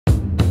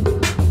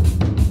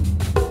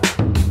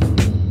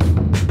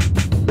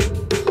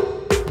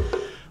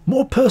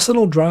more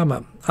personal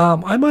drama.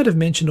 I might have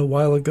mentioned a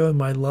while ago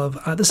my love.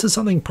 This is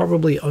something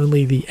probably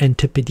only the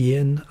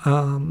Antipodean,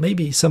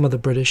 maybe some of the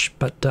British,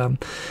 but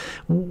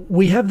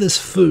we have this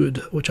food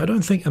which I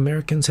don't think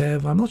Americans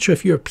have. I'm not sure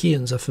if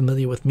Europeans are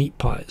familiar with meat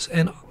pies,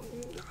 and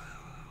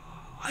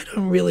I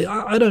don't really,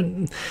 I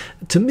don't,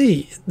 to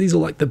me, these are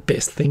like the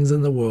best things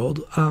in the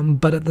world,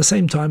 but at the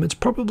same time, it's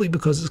probably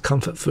because it's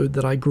comfort food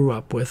that I grew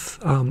up with.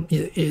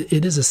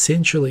 It is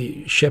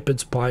essentially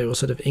shepherd's pie or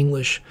sort of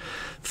English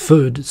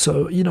food,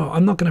 so, you know,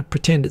 I'm not going to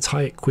pretend it's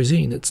high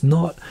cuisine, it's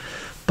not.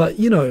 But,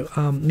 you know,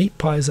 meat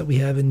pies that we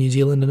have in New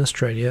Zealand and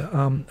Australia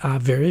are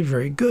very,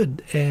 very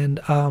good. And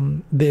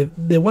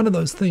they're one of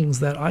those things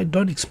that I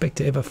don't expect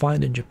to ever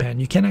find in Japan.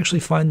 You can actually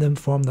find them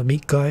from the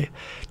Meat Guy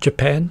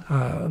Japan,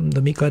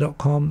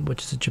 themeatguy.com,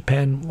 which is a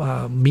Japan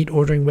meat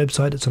ordering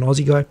website. It's an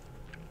Aussie guy.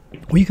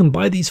 Where you can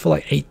buy these for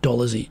like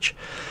 $8 each,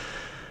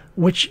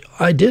 which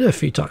I did a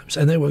few times,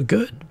 and they were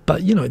good.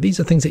 But, you know, these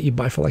are things that you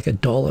buy for like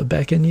 $1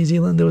 back in New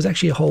Zealand. There was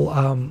actually a whole,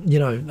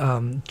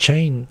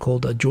 chain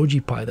called Georgie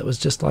Pie that was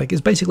just like,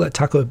 it's basically like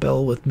Taco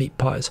Bell with meat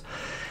pies.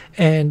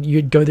 And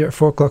you'd go there at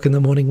 4 o'clock in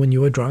the morning when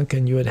you were drunk,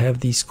 and you would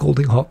have these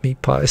scalding hot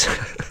meat pies.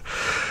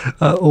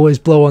 Always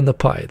blow on the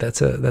pie.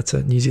 That's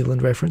a New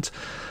Zealand reference.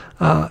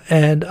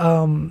 It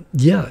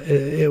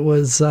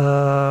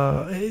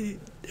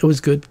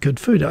was good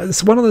food.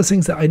 It's one of those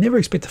things that I never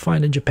expect to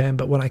find in Japan,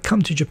 but when I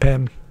come to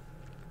Japan,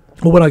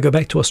 or when I go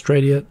back to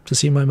Australia to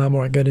see my mum,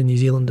 or I go to New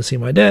Zealand to see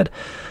my dad,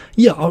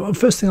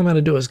 first thing I'm going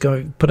to do is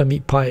go put a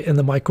meat pie in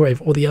the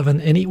microwave or the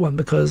oven and eat one,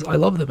 because I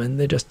love them, and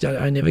they're just,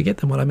 I never get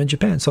them when I'm in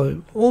Japan.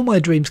 So all my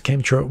dreams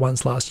came true at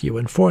once last year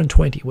when 4 and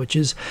 20, which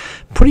is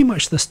pretty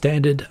much the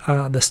standard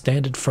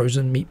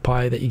frozen meat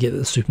pie that you get at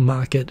the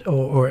supermarket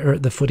or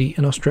at the footy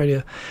in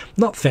Australia.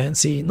 Not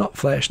fancy, not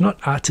flash, not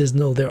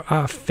artisanal. There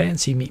are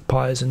fancy meat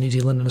pies in New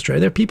Zealand and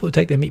Australia. There are people who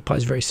take their meat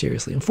pies very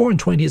seriously, and 4 and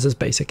 20 is as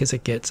basic as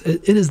it gets.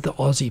 It is the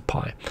Aussie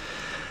pie.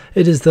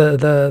 It is the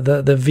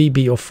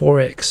VB or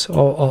 4X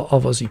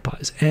of Aussie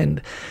pies.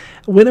 And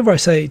whenever I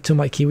say to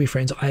my Kiwi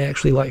friends, I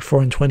actually like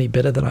 4 and 20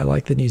 better than I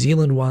like the New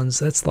Zealand ones,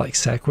 that's like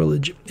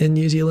sacrilege in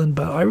New Zealand.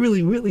 But I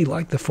really, really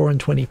like the 4 and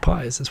 20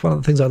 pies. It's one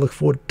of the things I look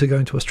forward to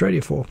going to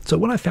Australia for. So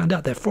when I found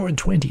out that 4 and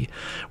 20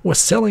 were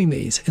selling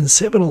these in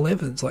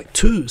 7-Elevens, like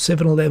 2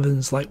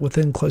 7-Elevens, like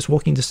within close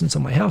walking distance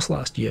of my house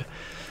last year,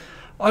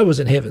 I was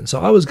in heaven.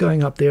 So I was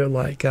going up there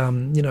like,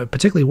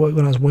 particularly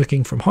when I was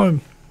working from home.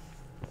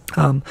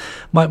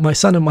 My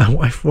son and my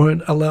wife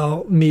won't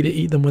allow me to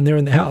eat them when they're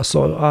in the house,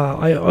 so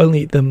I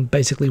only eat them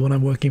basically when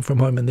I'm working from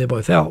home and they're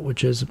both out,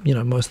 which is,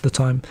 most of the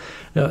time.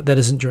 That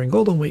isn't during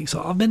Golden Week.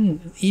 So I've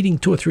been eating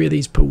 2 or 3 of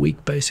these per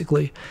week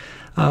basically,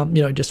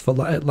 just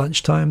for at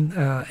lunchtime,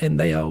 and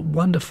they are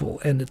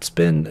wonderful. And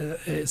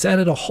it's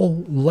added a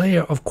whole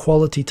layer of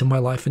quality to my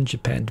life in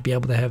Japan to be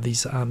able to have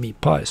these meat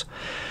pies.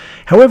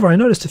 However, I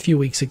noticed a few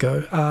weeks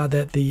ago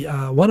that the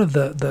one of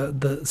the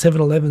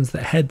 7-Elevens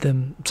that had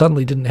them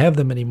suddenly didn't have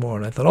them anymore,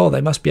 and I thought, oh,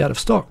 they must be out of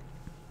stock.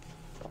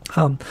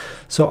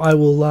 So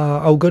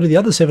I'll go to the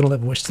other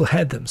 7-Eleven which still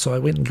had them. So I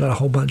went and got a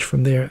whole bunch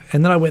from there,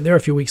 and then I went there a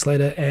few weeks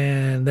later,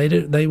 and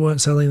they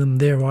weren't selling them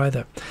there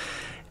either.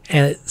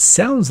 And it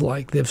sounds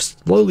like they've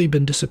slowly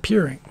been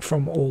disappearing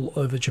from all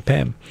over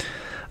Japan.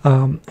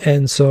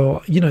 And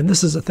so, and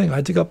this is the thing,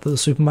 I dig up to the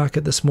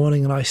supermarket this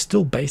morning, and I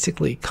still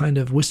basically kind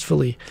of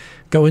wistfully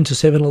go into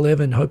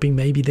 7-Eleven hoping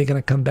maybe they're going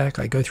to come back.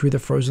 I go through the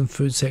frozen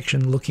food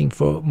section looking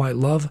for my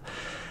love,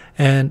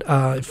 and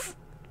if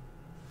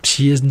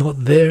she is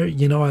not there,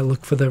 I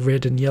look for the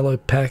red and yellow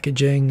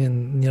packaging,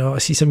 and I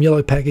see some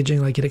yellow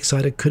packaging, I get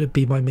excited, could it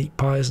be my meat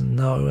pies? And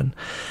no, and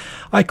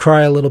I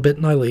cry a little bit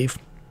and I leave.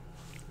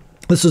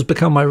 This has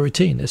become my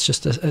routine. It's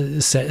just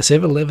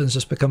 7-Eleven's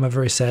just become a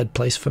very sad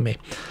place for me.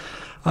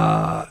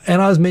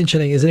 And I was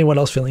mentioning, is anyone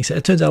else feeling sad?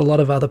 It turns out a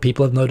lot of other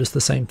people have noticed the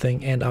same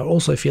thing and are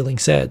also feeling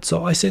sad.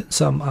 So I sent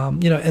some,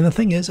 and the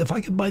thing is, if I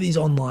could buy these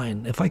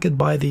online, if I could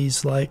buy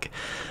these like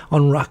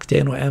on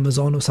Rakuten or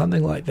Amazon or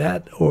something like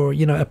that, or,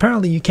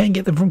 apparently you can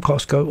get them from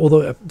Costco,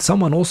 although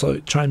someone also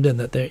chimed in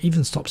that they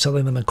even stopped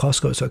selling them in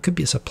Costco, so it could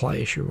be a supply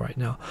issue right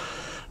now.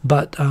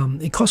 But in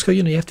Costco,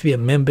 you have to be a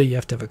member, you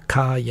have to have a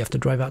car, you have to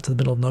drive out to the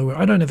middle of nowhere.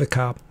 I don't have a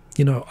car.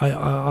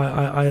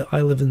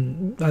 I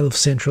live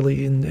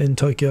centrally in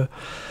Tokyo,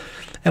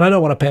 and I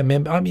don't want to pay a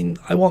member. I mean,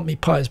 I want meat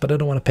pies, but I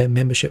don't want to pay a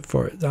membership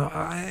for it.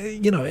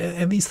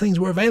 And these things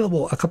were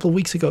available a couple of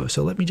weeks ago,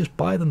 so let me just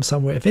buy them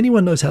somewhere. If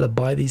anyone knows how to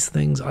buy these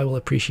things, I will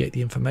appreciate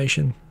the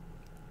information.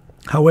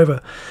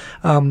 However,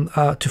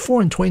 to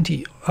 4 and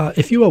 20,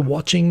 if you are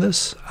watching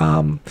this,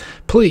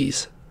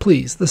 please,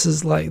 this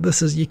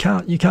is you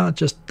can't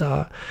just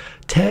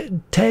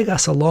tag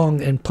us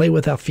along and play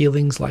with our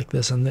feelings like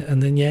this and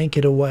then yank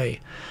it away.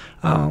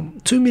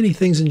 Too many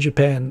things in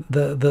Japan.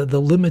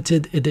 The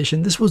limited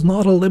edition. This was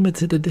not a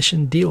limited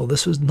edition deal.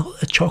 This was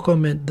not a Choco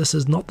Mint. This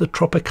is not the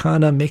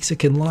Tropicana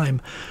Mexican Lime,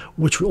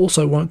 which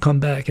also won't come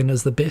back and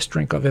is the best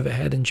drink I've ever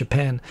had in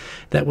Japan.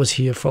 That was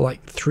here for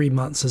like 3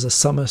 months as a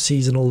summer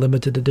seasonal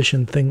limited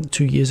edition thing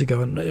 2 years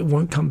ago, and it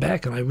won't come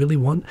back. And I really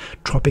want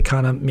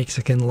Tropicana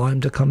Mexican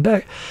Lime to come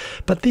back.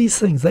 But these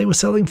things, they were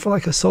selling for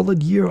like a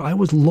solid year. I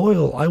was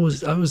loyal. I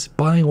was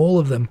buying all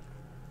of them.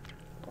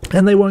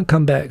 And they won't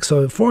come back.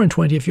 So 4 and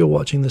 20, if you're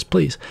watching this,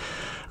 please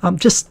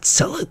just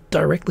sell it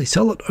directly.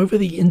 Sell it over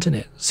the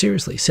internet.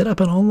 Seriously, set up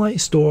an online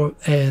store,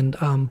 and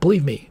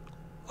believe me,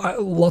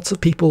 lots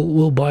of people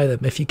will buy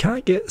them. If you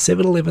can't get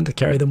 7-Eleven to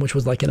carry them, which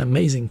was like an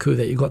amazing coup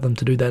that you got them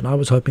to do that, and I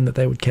was hoping that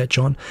they would catch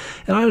on.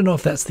 And I don't know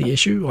if that's the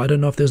issue. I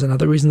don't know if there's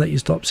another reason that you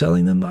stopped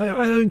selling them. I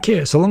don't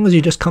care, so long as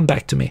you just come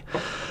back to me.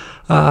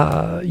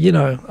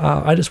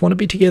 I just want to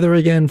be together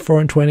again, 4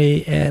 and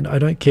 20, and I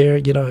don't care,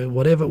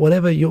 whatever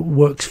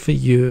works for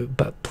you.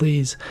 But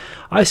please,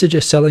 I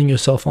suggest selling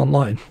yourself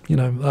online.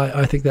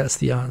 I think that's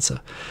the answer.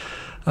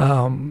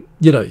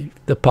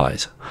 The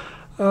pies.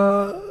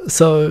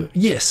 So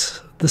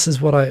yes, this is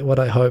what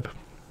I hope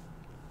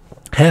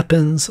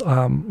happens.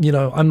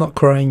 I'm not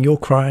crying, you're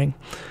crying.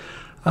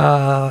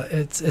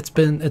 It's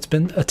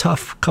been a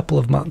tough couple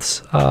of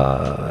months,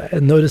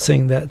 and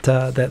noticing that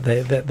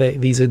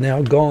these are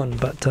now gone.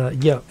 But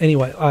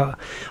anyway,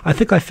 I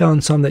think I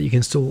found some that you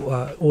can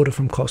still order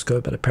from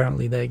Costco, but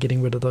apparently they're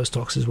getting rid of those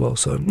stocks as well.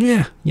 So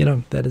yeah,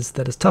 that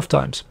is tough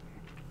times.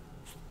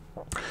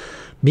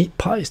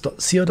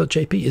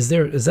 Meatpies.co.jp. Is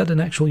that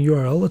an actual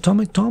URL,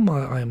 Atomic Tom?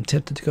 I am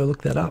tempted to go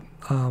look that up.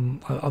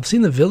 I've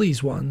seen the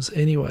Villies ones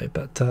anyway,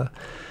 but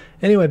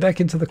anyway, back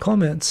into the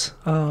comments.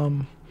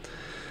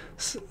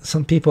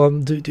 Some people,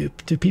 do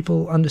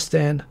people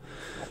understand?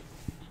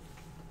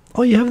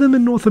 Oh, you have them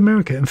in North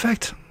America. In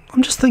fact,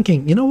 I'm just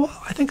thinking, you know what?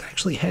 I think I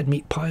actually had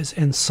meat pies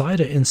and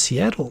cider in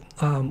Seattle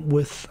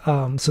with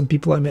some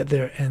people I met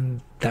there,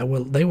 and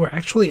they were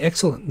actually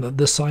excellent.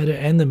 The cider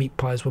and the meat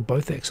pies were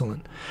both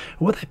excellent.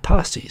 Or were they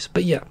pasties?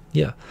 But yeah.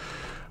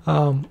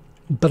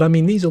 But I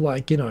mean, these are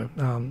like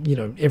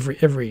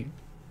every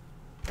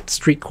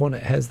street corner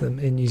has them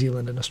in New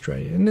Zealand and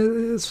Australia, and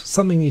it's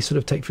something you sort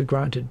of take for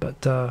granted.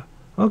 But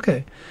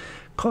okay,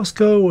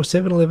 Costco or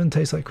 7-Eleven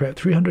tastes like crap.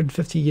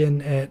 350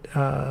 yen at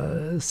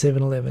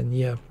 7-Eleven.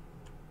 Yeah.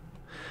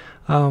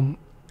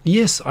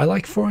 Yes, I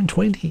like 4 and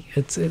 20.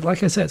 It's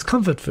like I said, it's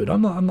comfort food.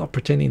 I'm not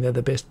pretending they're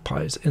the best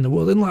pies in the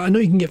world. And I know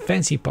you can get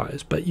fancy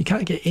pies, but you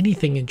can't get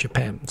anything in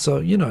Japan.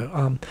 So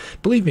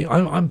believe me,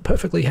 I'm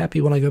perfectly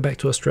happy when I go back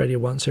to Australia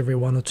once every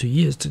 1 or 2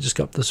 years to just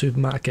go up to the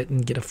supermarket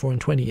and get a 4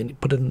 and 20 and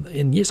put it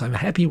in. Yes, I'm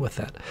happy with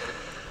that.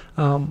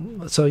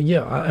 So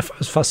yeah, if I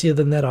was fussier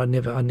than that, I'd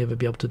never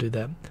be able to do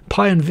that.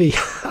 Pie and V.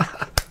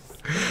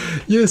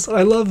 Yes,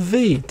 I love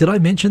V. Did I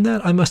mention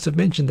that? I must have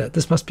mentioned that.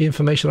 This must be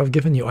information I've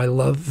given you. I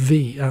love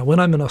V. When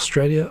I'm in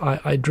Australia,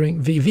 I drink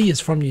V. V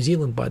is from New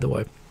Zealand, by the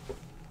way.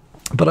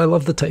 But I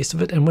love the taste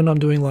of it. And when I'm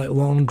doing like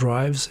long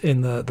drives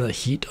in the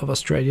heat of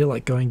Australia,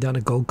 like going down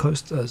to Gold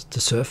Coast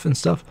to surf and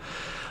stuff,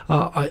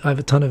 I have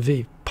a ton of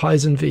V.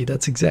 Pies and V.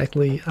 That's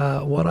exactly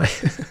what I...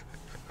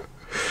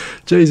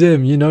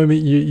 JZM, you know me.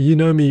 You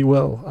know me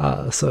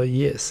well. So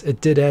yes,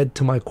 it did add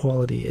to my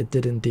quality. It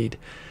did indeed.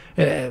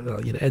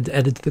 It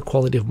added to the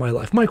quality of my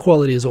life. My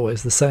quality is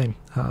always the same,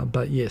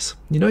 but yes,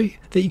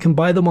 that you can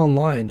buy them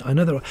online. I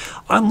know that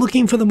I'm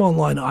looking for them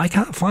online. I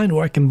can't find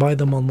where I can buy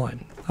them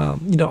online.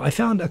 I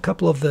found a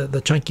couple of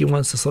the chunky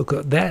ones.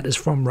 That is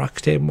from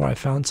Rakuten, where I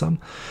found some,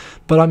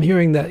 but I'm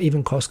hearing that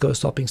even Costco is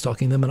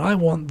stocking them, and I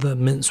want the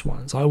mince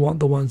ones. I want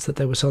the ones that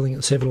they were selling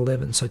at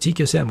 7-Eleven. So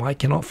Hikosaemon, I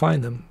cannot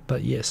find them,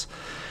 but yes.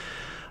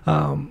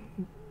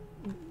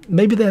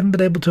 Maybe they haven't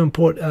been able to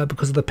import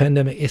because of the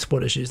pandemic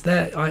export issues.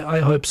 That I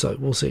hope so.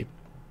 We'll see.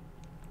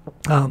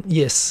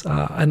 Yes,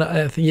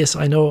 yes,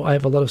 I know I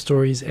have a lot of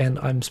stories, and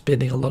I'm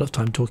spending a lot of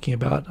time talking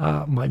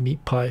about my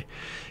meat pie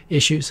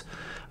issues.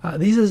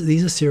 These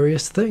are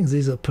serious things.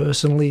 These are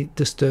personally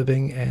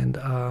disturbing, and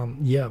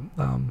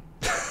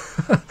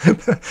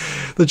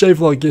the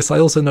J-Vlog, yes, I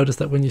also noticed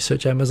that when you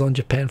search Amazon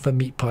Japan for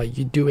meat pie,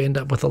 you do end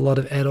up with a lot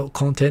of adult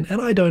content,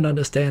 and I don't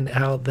understand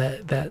how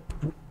that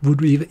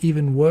would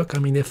even work. I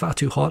mean, they're far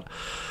too hot,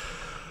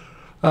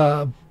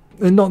 and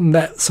not in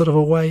that sort of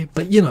a way,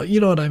 but you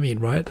know what I mean,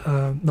 right?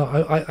 No,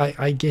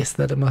 I guess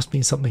that it must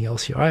mean something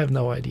else here. I have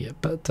no idea,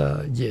 but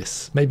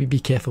yes, maybe be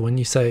careful when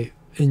you say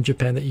in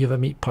Japan that you have a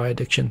meat pie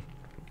addiction.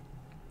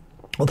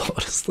 Although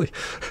honestly,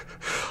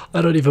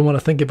 I don't even want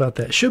to think about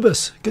that.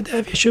 Shubus, good to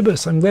have you,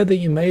 Shubus. I'm glad that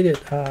you made it.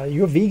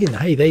 You're vegan.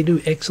 Hey, they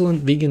do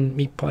excellent vegan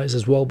meat pies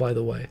as well, by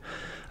the way.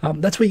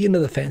 That's where you get into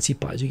the fancy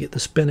pies. You get the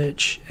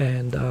spinach,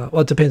 and well,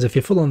 it depends. If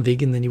you're full on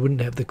vegan, then you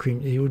wouldn't have the cream.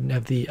 You wouldn't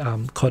have the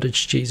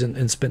cottage cheese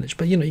and spinach.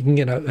 But you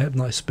can have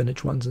nice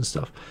spinach ones and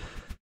stuff.